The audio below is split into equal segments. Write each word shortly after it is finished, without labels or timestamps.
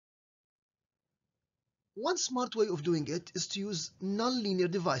One smart way of doing it is to use non-linear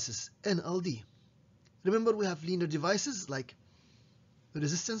devices, NLD. Remember, we have linear devices like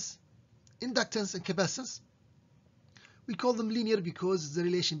resistance, inductance, and capacitance. We call them linear because the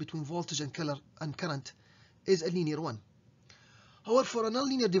relation between voltage and current is a linear one. However, for a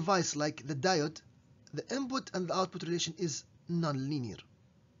non-linear device like the diode, the input and the output relation is non-linear.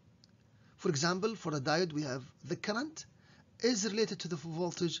 For example, for a diode, we have the current is related to the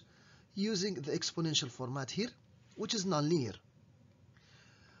voltage using the exponential format here, which is non-linear.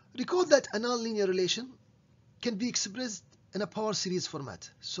 Recall that a non-linear relation can be expressed in a power series format.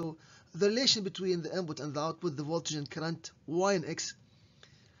 So the relation between the input and the output, the voltage and current, y and x,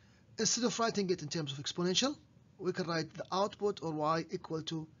 instead of writing it in terms of exponential, we can write the output or y equal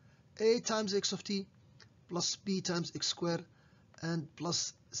to a times x of t plus b times x squared and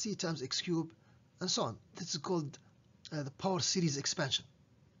plus c times x cubed, and so on. This is called the power series expansion.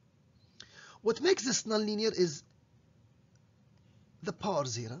 What makes this nonlinear is the power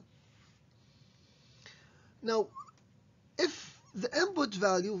zero. Now, if the input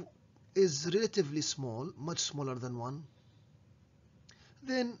value is relatively small, much smaller than 1,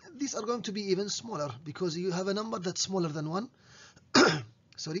 then these are going to be even smaller because you have a number that's smaller than 1,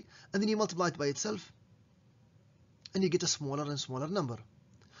 sorry, and then you multiply it by itself, and you get a smaller and smaller number.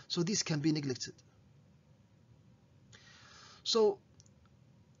 So these can be neglected. So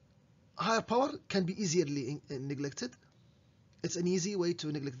higher power can be easily neglected. It's an easy way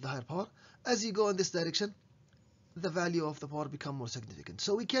to neglect the higher power. As you go in this direction, the value of the power become more significant.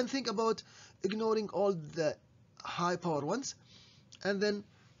 So we can think about ignoring all the high power ones, and then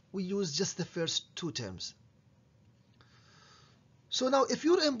we use just the first two terms. So now if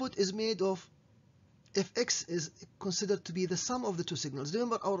your input is made of, if x is considered to be the sum of the two signals,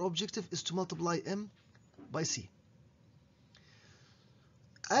 remember our objective is to multiply m by c.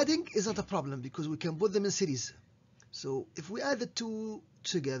 Adding is not a problem because we can put them in series. So if we add the two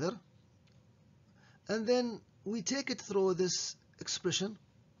together and then we take it through this expression,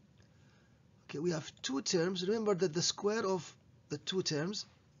 okay, we have two terms. Remember that the square of the two terms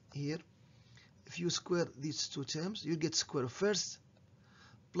here, if you square these two terms, you get square of first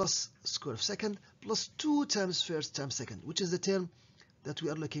plus square of second plus 2 times first times second, which is the term that we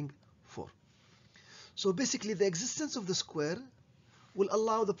are looking for. So basically the existence of the square will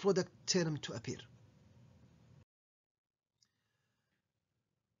allow the product term to appear.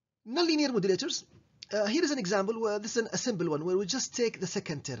 Nonlinear modulators. Here is an example where this is a simple one where we just take the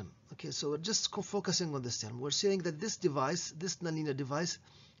second term. Okay, so we're just focusing on this term. We're saying that this device, this nonlinear device,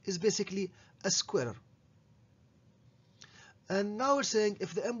 is basically a squarer. And now we're saying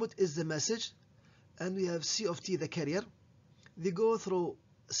if the input is the message and we have C of t the carrier, they go through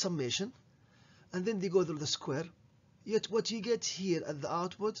summation and then they go through the square. Yet what you get here at the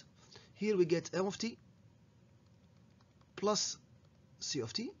output, here we get m of t plus C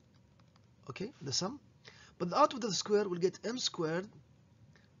of t, okay, the sum. But the output of the square will get m squared,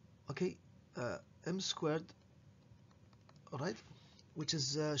 okay, m squared, alright, which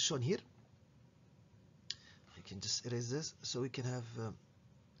is shown here. I can just erase this, so we can have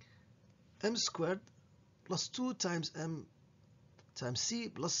m squared plus 2 times m times c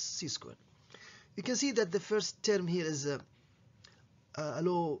plus c squared. You can see that the first term here is a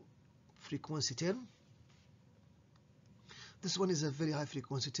low frequency term. This one is a very high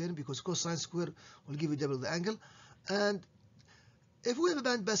frequency term because cosine square will give you double the angle. And if we have a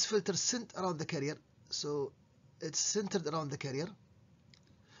bandpass filter centered around the carrier, so it's centered around the carrier,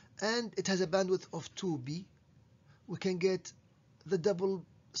 and it has a bandwidth of 2b, we can get the double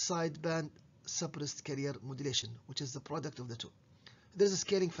sideband suppressed carrier modulation, which is the product of the two. There's a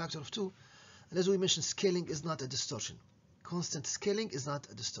scaling factor of 2, and as we mentioned, scaling is not a distortion. Constant scaling is not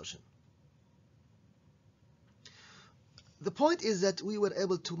a distortion. The point is that we were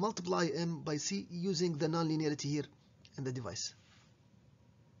able to multiply m by c using the nonlinearity here in the device.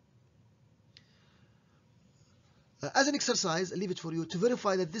 As an exercise, I leave it for you to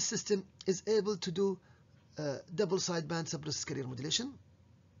verify that this system is able to do double sideband suppressed carrier modulation,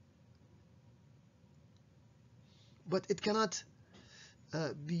 but it cannot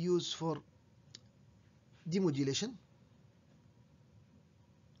be used for demodulation.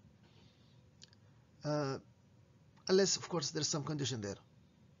 Unless, of course, there's some condition there.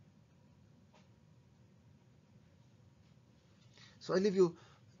 So I leave you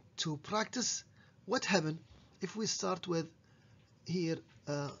to practice what happens if we start with here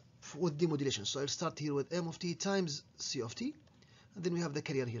with demodulation. So I'll start here with m of t times c of t, and then we have the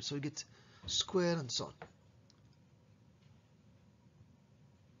carrier here. So we get square and so on.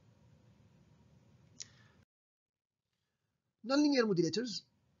 Nonlinear modulators.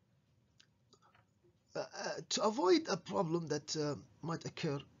 To avoid a problem that might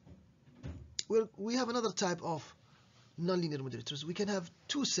occur, we have another type of nonlinear modulators. We can have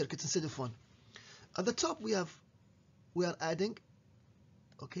two circuits instead of one. At the top we are adding,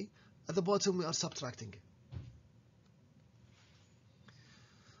 okay. At the bottom we are subtracting.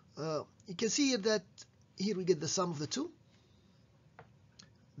 You can see here that here we get the sum of the two.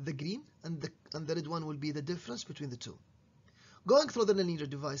 The green and the red one will be the difference between the two. Going through the nonlinear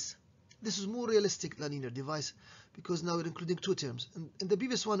device, this is more realistic nonlinear device because now we're including two terms. In the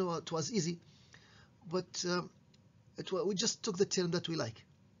previous one it was easy, but we just took the term that we like.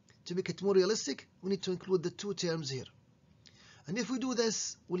 To make it more realistic, we need to include the two terms here. And if we do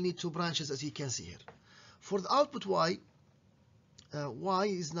this, we'll need two branches, as you can see here. For the output y, y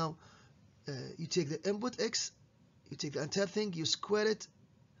is now, you take the input x, you take the entire thing, you square it,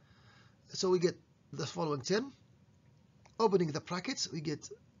 so we get the following term. Opening the brackets, we get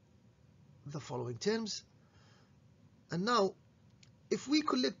the following terms. And now, if we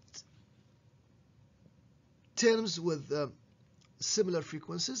collect terms with similar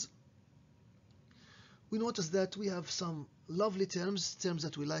frequencies, we notice that we have some lovely terms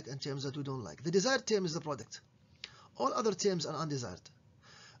that we like and terms that we don't like. The desired term is the product. All other terms are undesired.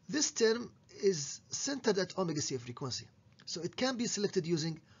 This term is centered at omega C frequency, so it can be selected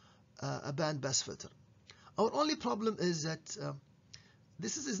using a band pass filter. Our only problem is that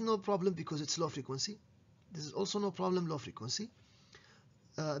this is no problem because it's low frequency. This is also no problem, low frequency.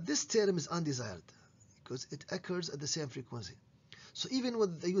 This term is undesired because it occurs at the same frequency. So even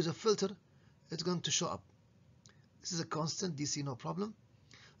with the use of filter, it's going to show up. This is a constant DC, no problem.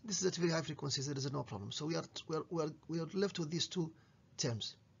 This is at very high frequencies, there is no problem. So we are left with these two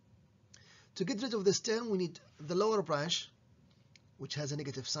terms. To get rid of this term, we need the lower branch, which has a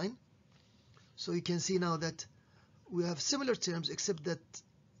negative sign. So you can see now that we have similar terms, except that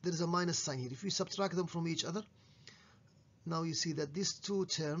there is a minus sign here. If we subtract them from each other, now you see that these two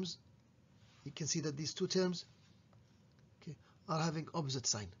terms, you can see that these two terms, okay, are having opposite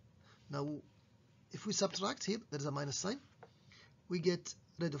sign. Now, if we subtract here, there is a minus sign. We get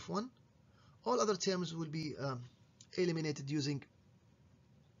rid of one. All other terms will be eliminated using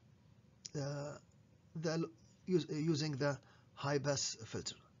using the high pass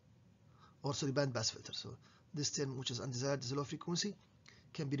filter, or sorry, band pass filter. So this term, which is undesired, is low frequency,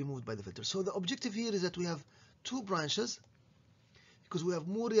 can be removed by the filter. So the objective here is that we have two branches because we have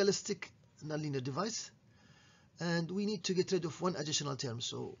more realistic nonlinear device, and we need to get rid of one additional term.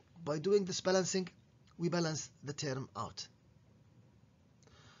 So by doing this balancing, we balance the term out.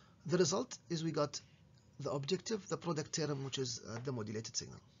 The result is we got the objective, the product term, which is the modulated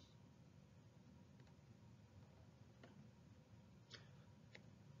signal.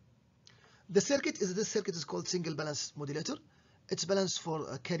 This circuit is called single balance modulator. It's balanced for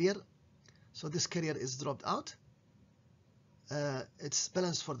a carrier, so this carrier is dropped out. It's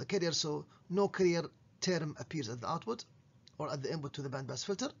balanced for the carrier, so no carrier term appears at the output or at the input to the bandpass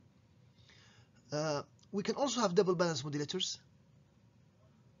filter. We can also have double balance modulators,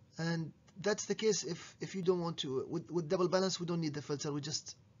 and that's the case if you don't want to. With double balance, we don't need the filter.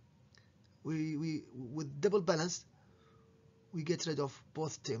 With double balance, we get rid of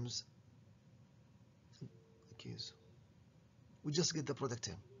both terms. Okay, so we just get the product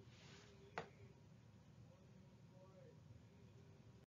term.